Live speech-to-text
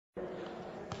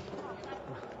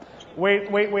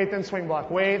Wait, then swing block.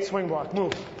 Wait, swing block.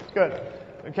 Move. Good.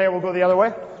 Okay, we'll go the other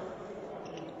way.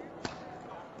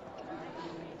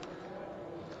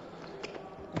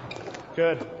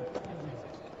 Good.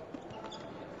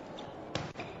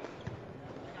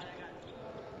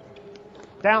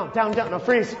 Down. No,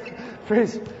 freeze.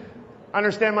 Freeze.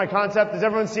 Understand my concept? Does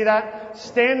everyone see that?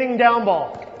 Standing down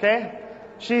ball. Okay?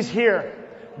 She's here.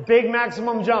 Big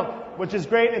maximum jump, which is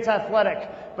great. It's athletic.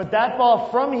 But that ball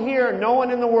from here, no one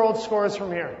in the world scores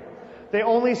from here. They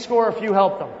only score if you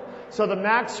help them. So the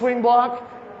max swing block,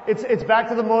 it's back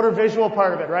to the motor visual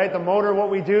part of it, right? The motor, what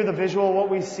we do, the visual, what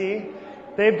we see.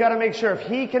 They've got to make sure if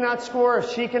he cannot score,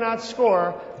 if she cannot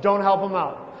score, don't help him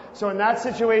out. So in that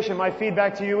situation, my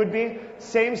feedback to you would be,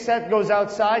 same set goes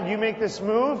outside, you make this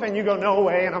move, and you go, no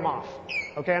way, and I'm off.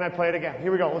 Okay, and I play it again.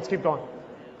 Here we go. Let's keep going.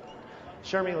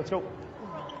 Shermie, let's go.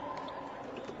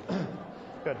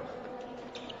 Good.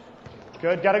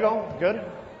 Good, gotta go. Good.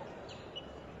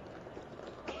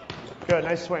 Good,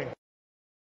 nice swing.